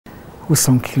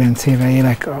29 éve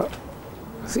élek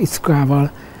az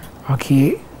ickával,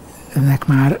 akinek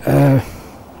már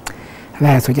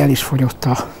lehet, hogy el is fogyott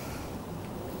a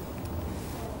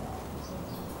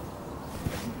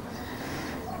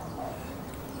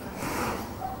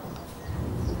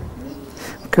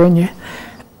könnyű.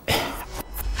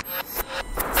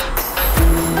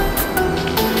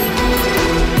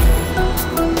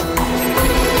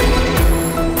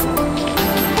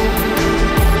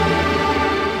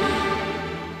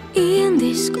 In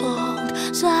this cold,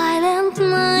 silent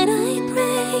night I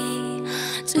pray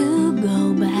to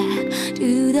go back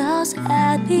to those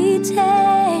happy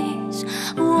days.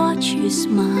 Watch you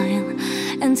smile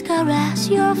and caress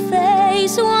your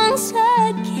face once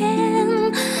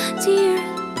again, dear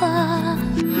Papa.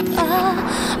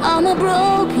 I'm a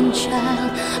broken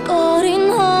child caught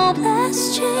in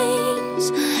hopeless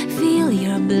chains. Feel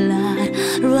your blood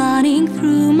running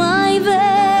through my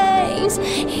veins.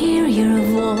 Hear your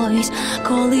voice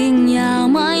calling out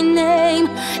my name,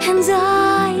 and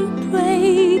I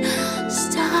pray,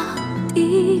 stop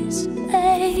this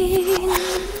pain.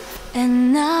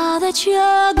 And now that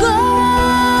you're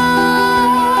gone,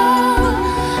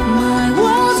 my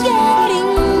world's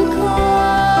getting cold.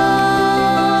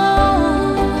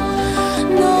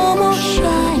 No more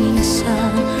shining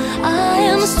sun, I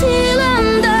am still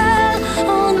under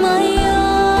on my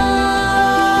own.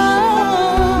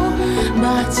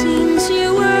 But since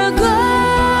you were gone,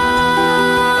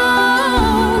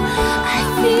 I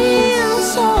feel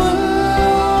so alone.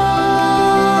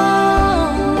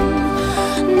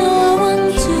 No one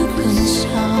to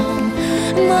console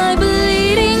my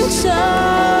bleeding soul.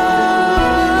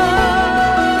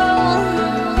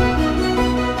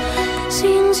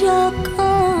 Since you're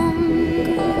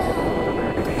gone,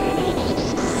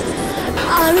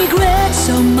 I regret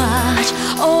so much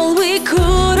all we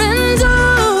couldn't do.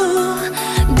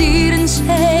 Didn't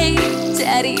say,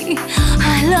 Daddy,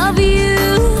 I love you.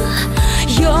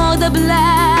 You're the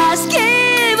black